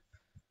 cause like,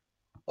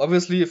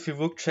 obviously if he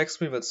rook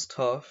checks me, that's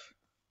tough.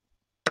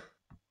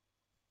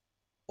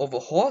 Oh, the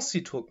horse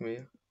he took me.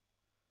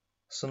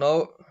 So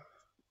now,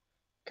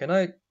 can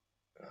I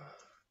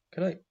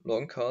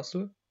long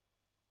castle?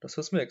 Does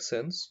this make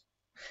sense?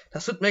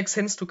 Does it make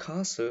sense to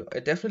castle? I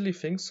definitely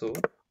think so.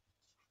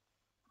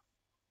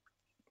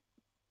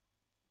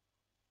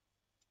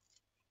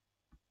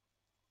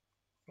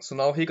 So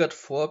now he got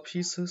 4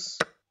 pieces.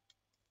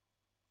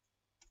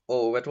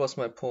 Oh, that was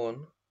my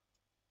pawn.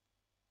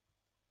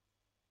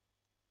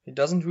 He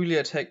doesn't really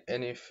attack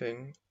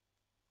anything.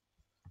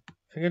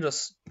 I think I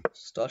just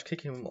start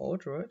kicking him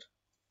out, right?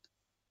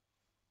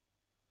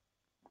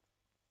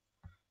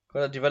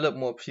 Gotta develop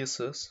more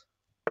pieces.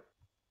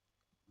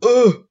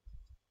 Ugh!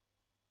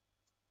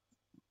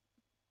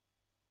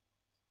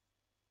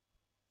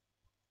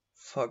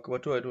 Fuck,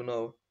 what do I do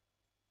now?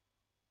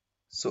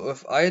 So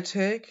if I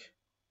take,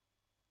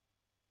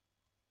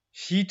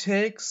 he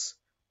takes,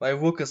 my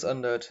rook is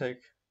under attack.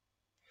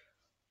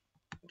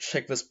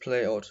 Check this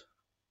play out.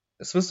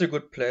 Is this a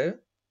good play?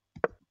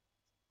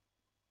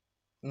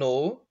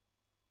 No.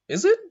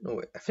 Is it?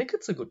 No, I think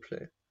it's a good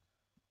play.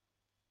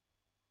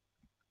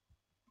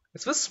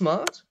 Is this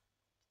smart?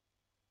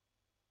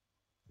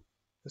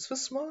 Is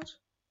this smart?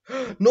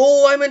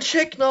 No, I'm in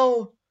check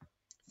now!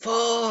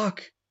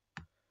 Fuck!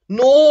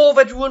 No,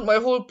 that ruined my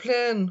whole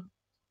plan!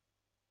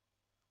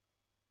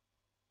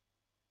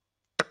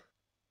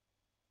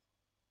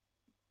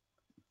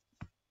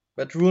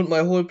 That ruined my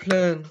whole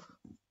plan.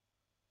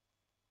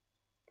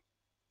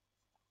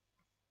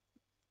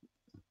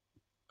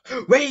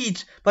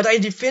 Wait! But I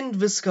defend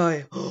this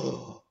guy!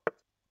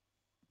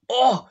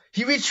 Oh,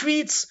 He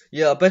retreats!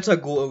 Yeah, better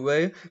go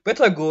away.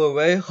 Better go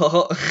away.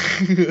 Haha.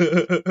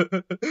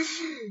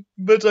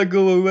 Better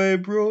go away,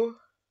 bro.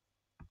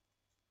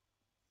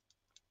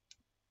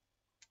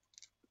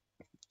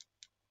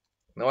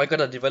 Now I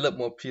gotta develop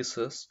more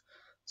pieces.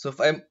 So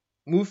if I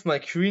move my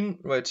queen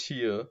right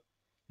here,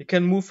 he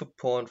can move a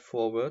pawn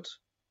forward.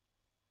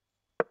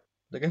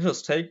 I can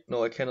just take.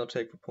 No, I cannot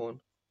take the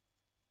pawn.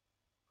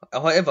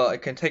 However, I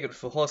can take it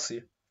with a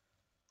horsey.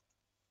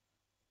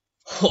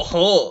 Ho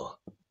ho!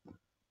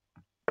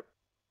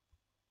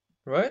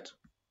 Right?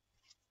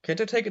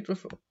 Can't I take it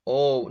with...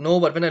 Oh, no,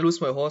 but when I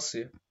lose my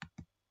horsey.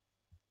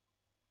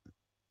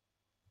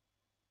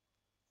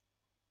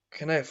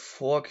 Can I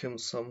fork him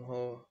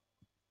somehow?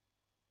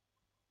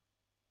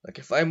 Like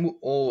if I move...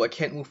 Oh, I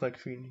can't move my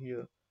queen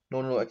here.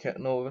 No, no, I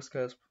can't. No, this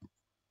guy is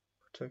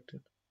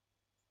protected.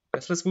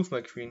 Guess let's move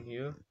my queen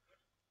here.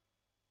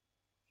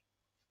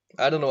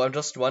 I don't know, I'm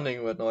just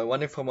running right now. I'm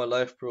running for my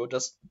life, bro.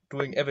 Just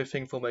doing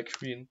everything for my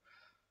queen.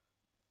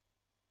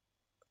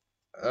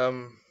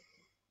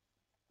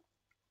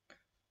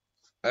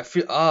 I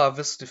feel... Ah,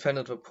 this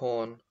defended the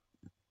pawn.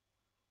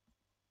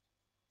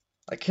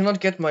 I cannot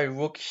get my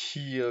rook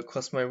here,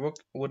 cause my rook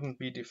wouldn't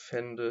be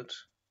defended.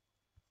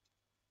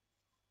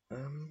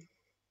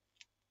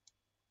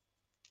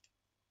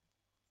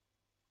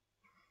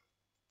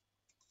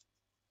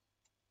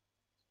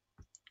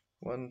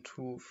 1,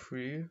 2,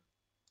 3.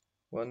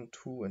 1,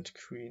 2, and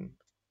queen.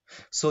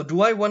 So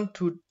do I want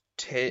to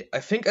take...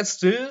 I think it's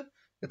still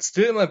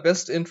in my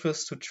best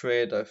interest to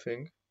trade, I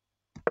think.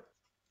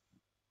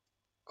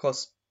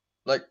 Cause,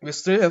 like, we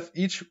still have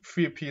each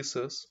 3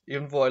 pieces,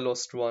 even though I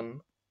lost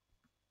 1.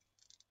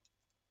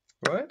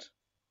 Right?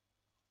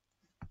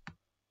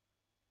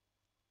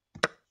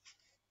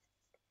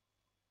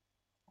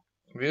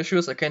 The issue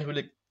is I can't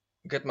really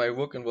get my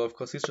rook involved,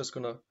 cause he's just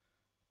gonna...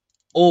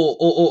 Oh,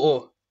 oh, oh,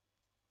 oh.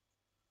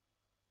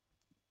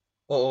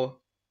 Oh, oh.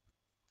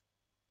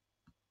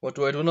 What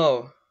do I do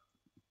now?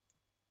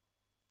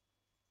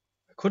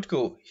 I could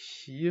go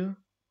here.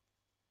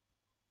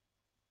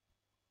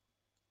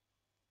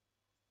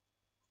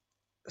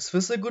 Is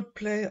this a good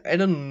play? I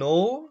don't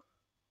know.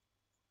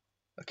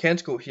 I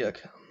can't go here.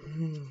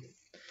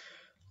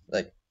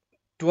 Like,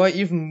 do I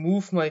even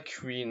move my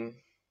queen?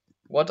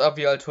 What are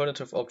the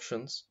alternative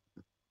options?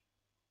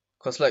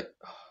 Cause like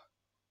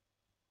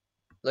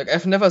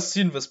I've never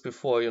seen this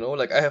before, you know?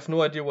 Like I have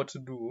no idea what to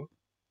do.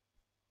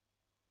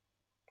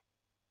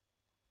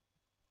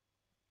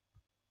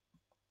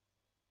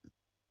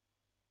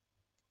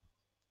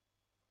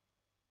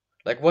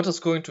 Like what is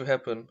going to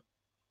happen?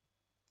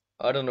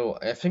 I don't know.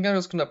 I think I'm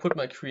just gonna put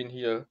my queen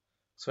here.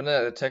 So when I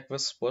attack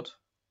this spot.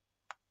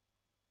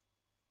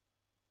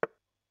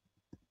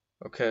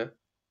 Okay. I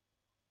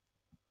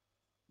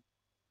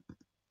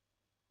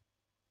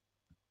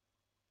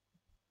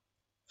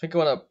think I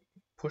wanna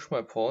push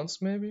my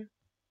pawns maybe?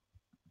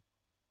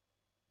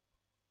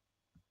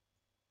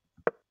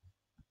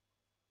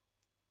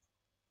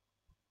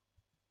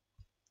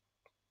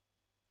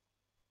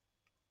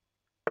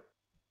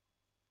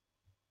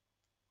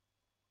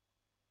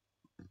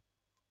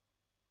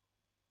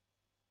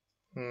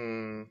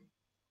 Hmm.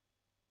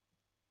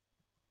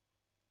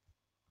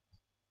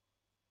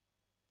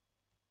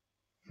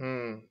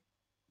 Hmm.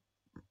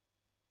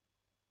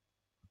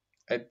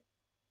 I,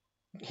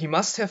 he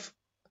must have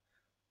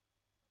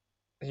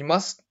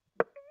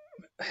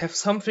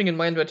something in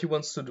mind that he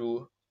wants to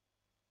do.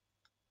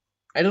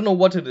 I don't know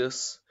what it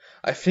is.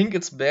 I think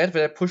it's bad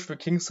that I push the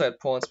kingside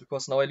pawns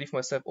because now I leave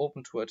myself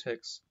open to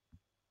attacks.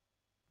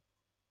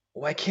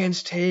 Oh, I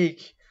can't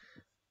take.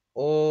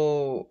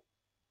 Oh.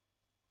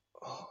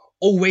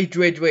 Oh, wait.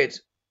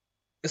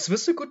 Is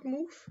this a good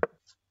move?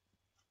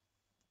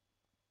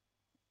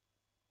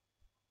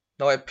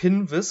 Now I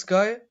pin this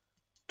guy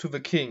to the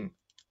king.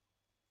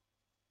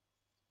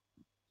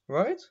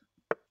 Right?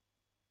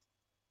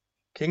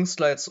 King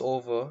slides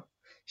over.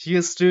 He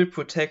is still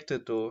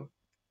protected though.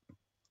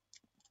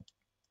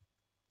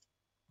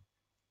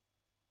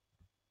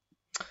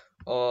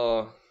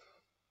 Oh.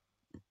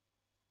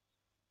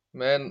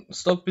 Man,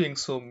 stop being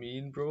so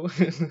mean, bro.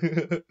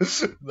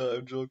 No,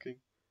 I'm joking.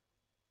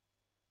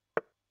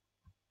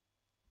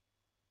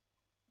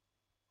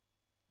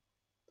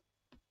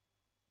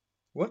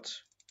 What?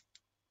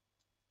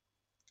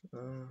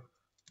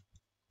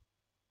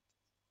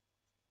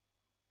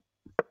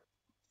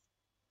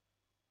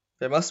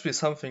 There must be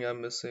something I'm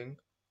missing.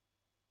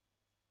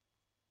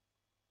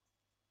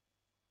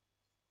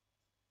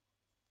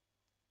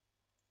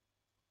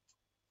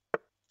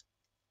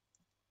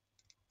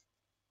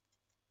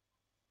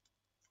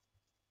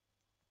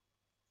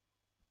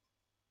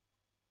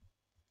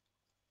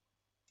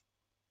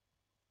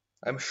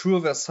 I'm sure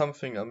there's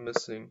something I'm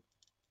missing.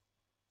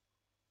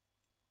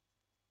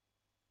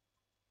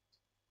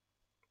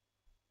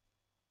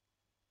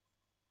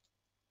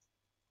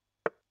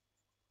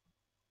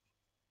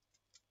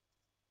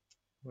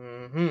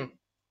 Mm-hmm.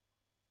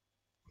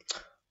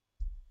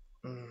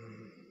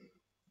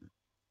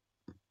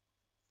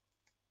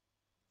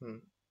 Hmm.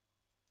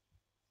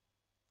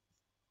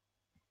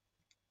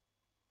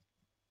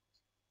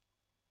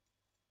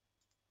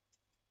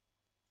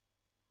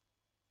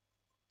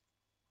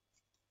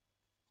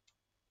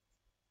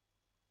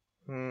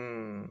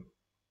 Hmm.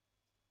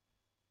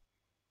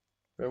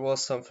 There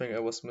was something I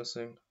was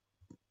missing.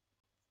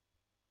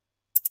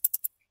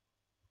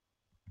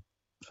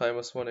 Time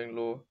is running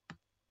low.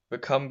 The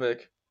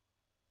comeback.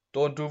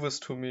 Don't do this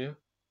to me.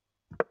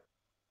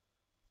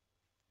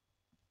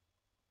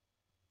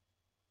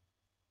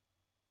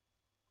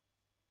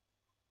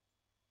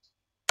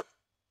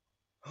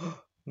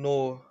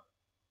 No.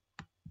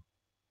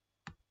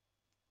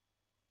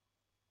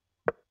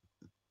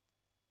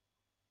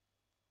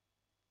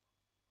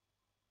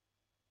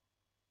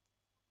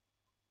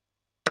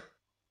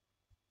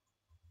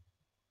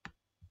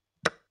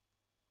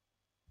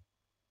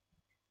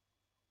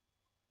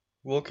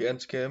 Rook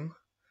endgame.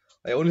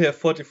 I only have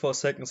 44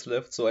 seconds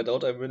left, so I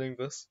doubt I'm winning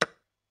this.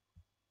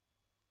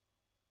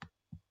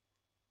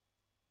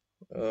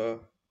 Uh,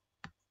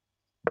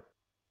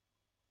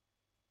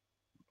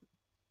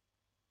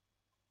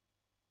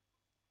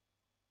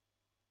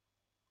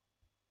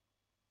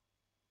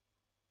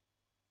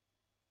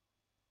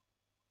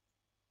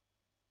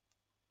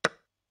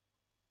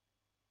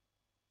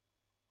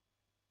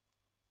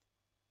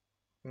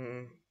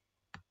 hmm.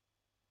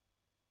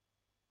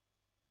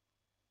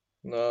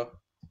 Nah.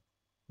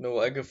 No,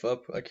 I give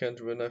up. I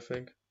can't win, I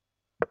think.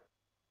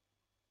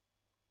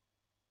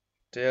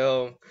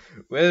 Damn.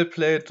 Well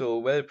played, though.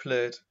 Well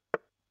played.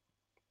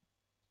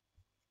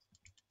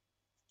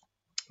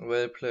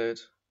 Well played.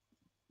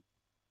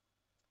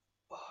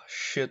 Oh,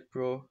 shit,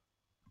 bro.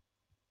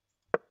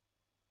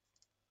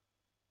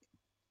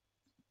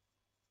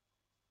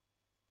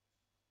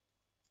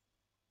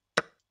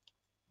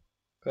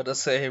 Gotta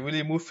say, he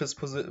really moved his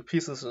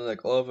pieces in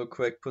like all the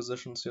correct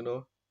positions, you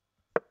know?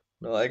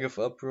 No, I give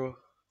up, bro.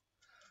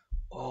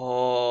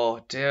 Oh,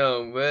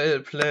 damn. Well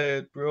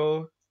played,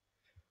 bro.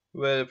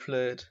 Well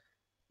played.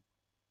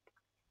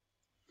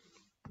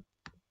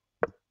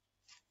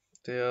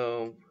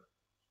 Damn.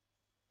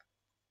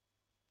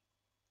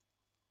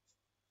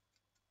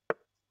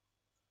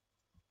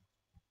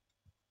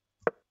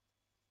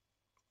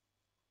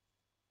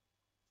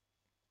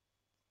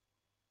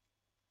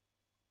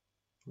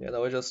 Yeah,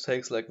 now he just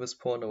takes like this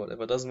pawn or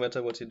whatever. Doesn't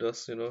matter what he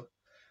does, you know?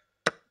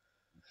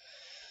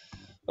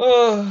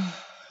 Oh.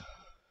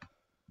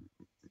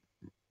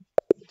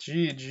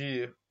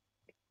 GG.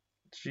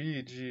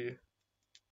 GG.